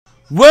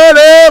What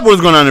up? What's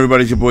going on,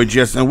 everybody? It's your boy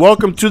Jess, and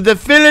welcome to the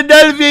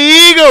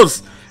Philadelphia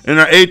Eagles in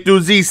our A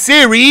through Z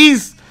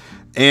series.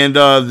 And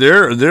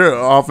their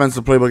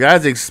offensive playbook,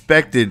 as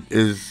expected,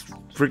 is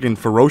freaking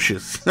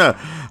ferocious. A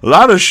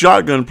lot of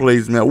shotgun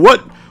plays, man.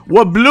 What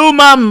blew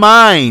my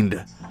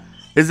mind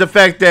is the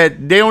fact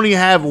that they only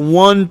have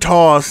one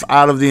toss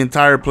out of the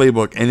entire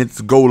playbook, and it's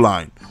goal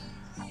line.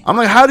 I'm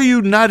like, how do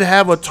you not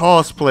have a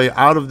toss play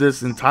out of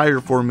this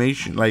entire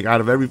formation? Like, out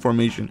of every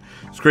formation.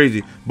 It's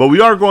crazy. But we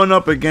are going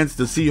up against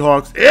the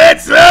Seahawks.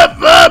 It's a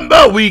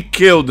fumble! We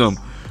killed them.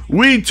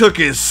 We took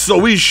it, so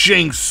we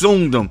Shang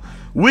Tsung'd them.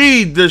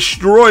 We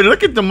destroyed.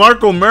 Look at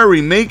DeMarco Murray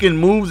making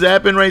moves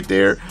happen right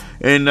there.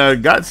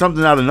 And got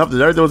something out of nothing.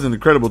 That was an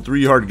incredible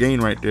 3-yard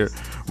gain right there.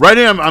 Right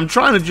here, I'm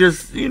trying to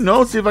just, see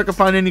if I can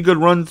find any good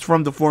runs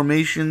from the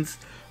formations.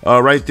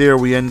 Right there,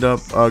 we end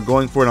up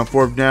going for it on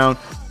 4th down.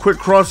 Quick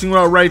crossing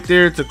route right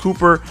there to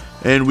Cooper,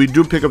 and we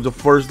do pick up the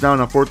 1st down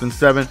on 4th and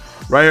 7.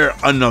 Right here,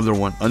 another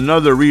one.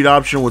 Another read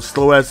option with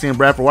slow-ass Sam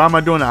Bradford. Why am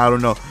I doing that? I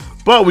don't know.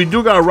 But we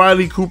do got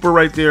Riley Cooper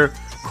right there,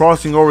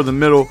 crossing over the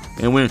middle,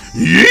 and went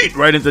yeet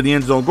right into the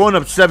end zone. Going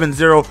up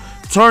 7-0,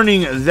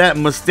 turning that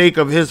mistake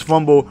of his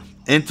fumble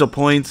into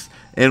points.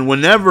 And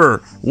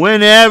whenever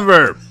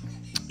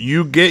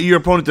you get your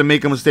opponent to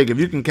make a mistake, if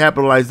you can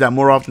capitalize that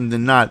more often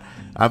than not,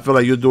 I feel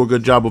like you'll do a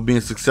good job of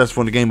being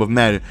successful in the game of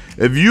Madden.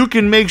 If you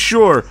can make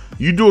sure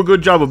you do a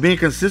good job of being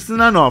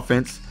consistent on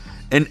offense,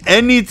 and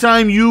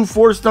anytime you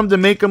force them to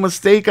make a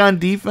mistake on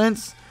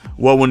defense,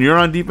 well, when you're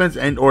on defense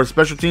or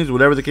special teams,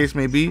 whatever the case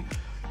may be,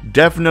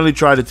 definitely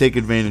try to take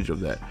advantage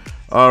of that.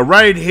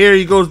 Right here,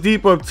 he goes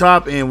deep up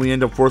top, and we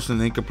end up forcing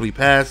an incomplete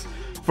pass.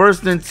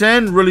 1st and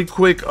 10, really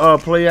quick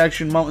play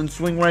action mountain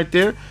swing right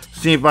there.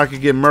 See if I can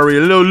get Murray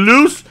a little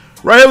loose.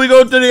 Right here, we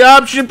go to the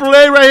option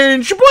play right here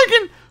in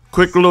Sheboygan.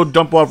 Quick little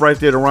dump off right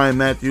there to Ryan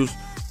Matthews.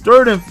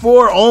 3rd and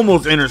 4,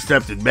 almost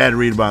intercepted. Bad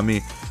read by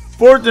me.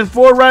 4th and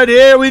 4 right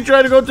here. We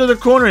try to go to the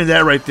corner, and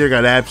that right there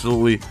got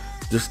absolutely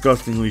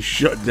disgustingly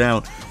shut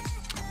down.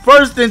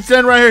 1st and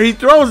 10 right here. He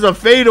throws a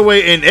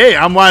fadeaway, and hey,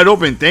 I'm wide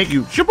open. Thank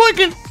you,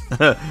 Sheboygan.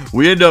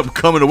 We end up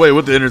coming away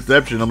with the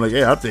interception. I'm like,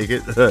 hey, I'll take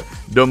it.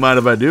 Don't mind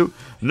if I do.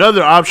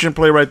 Another option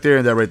play right there,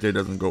 and that right there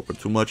doesn't go for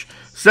too much.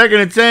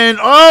 2nd and 10.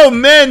 Oh,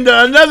 man,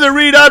 another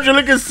read option.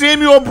 Look at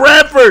Samuel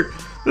Bradford.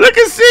 Look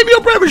at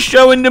Samuel Bradford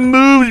showing the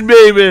moves,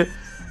 baby.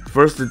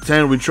 1st and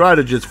 10. We try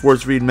to just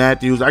force feed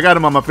Matthews. I got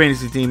him on my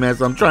fantasy team, man,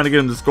 so I'm trying to get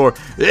him to score.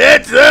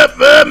 It's a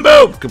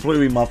fumble.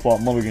 Completely my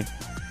fault, Mulligan.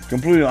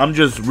 Completely. I'm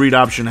just read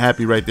option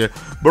happy right there.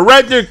 But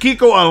right there,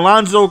 Kiko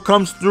Alonzo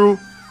comes through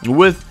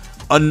with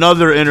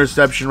another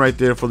interception right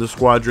there for the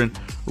squadron.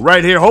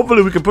 Right here,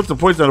 hopefully we can put some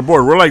points on the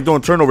board. We're like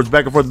doing turnovers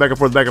back and forth, back and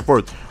forth, back and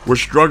forth. We're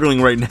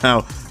struggling right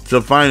now to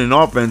find an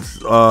offense.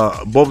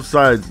 Both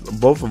sides,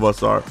 both of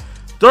us are.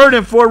 3rd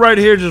and 4 right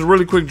here, just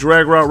really quick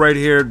drag route right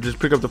here. Just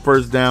pick up the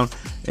 1st down,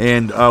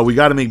 and we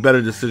got to make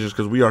better decisions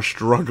because we are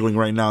struggling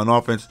right now in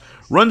offense.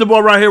 Run the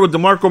ball right here with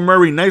DeMarco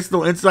Murray. Nice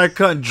little inside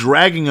cut,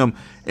 dragging him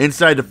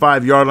inside the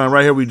 5-yard line.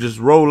 Right here, we just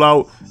roll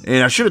out,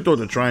 and I should have thrown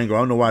the triangle. I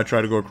don't know why I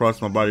tried to go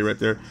across my body right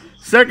there.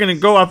 2nd and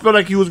go. I felt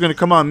like he was going to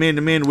come on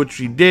man-to-man, which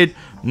he did.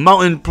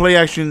 Mountain play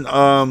action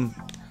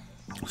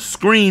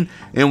screen,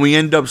 and we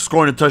end up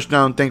scoring a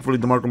touchdown. Thankfully,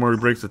 DeMarco Murray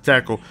breaks the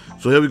tackle.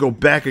 So here we go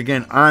back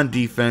again on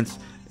defense.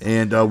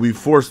 And we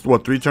forced, 3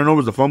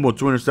 turnovers, a fumble,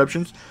 2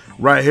 interceptions.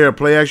 Right here,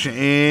 play action,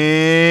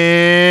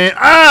 and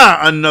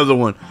another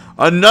one.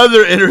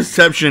 Another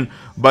interception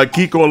by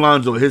Kiko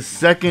Alonzo, his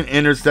 2nd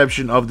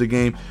interception of the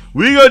game.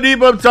 We go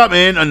deep up top,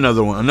 and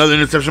another one. Another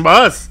interception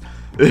by us.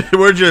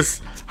 We're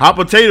just hot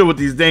potato with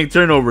these dang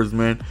turnovers,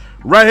 man.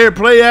 Right here,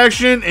 play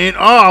action, and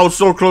I was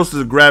so close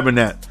to grabbing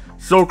that.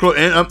 So close,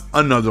 and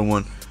another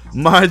one.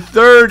 My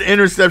 3rd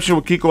interception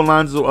with Kiko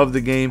Alonzo of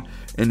the game,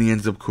 and he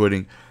ends up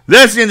quitting.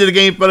 That's the end of the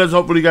game, fellas.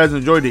 Hopefully you guys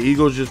enjoyed. The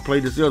Eagles just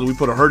played the Seahawks. We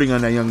put a hurting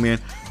on that young man.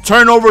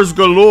 Turnovers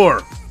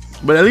galore.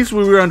 But at least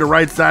we were on the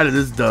right side of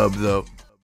this dub, though.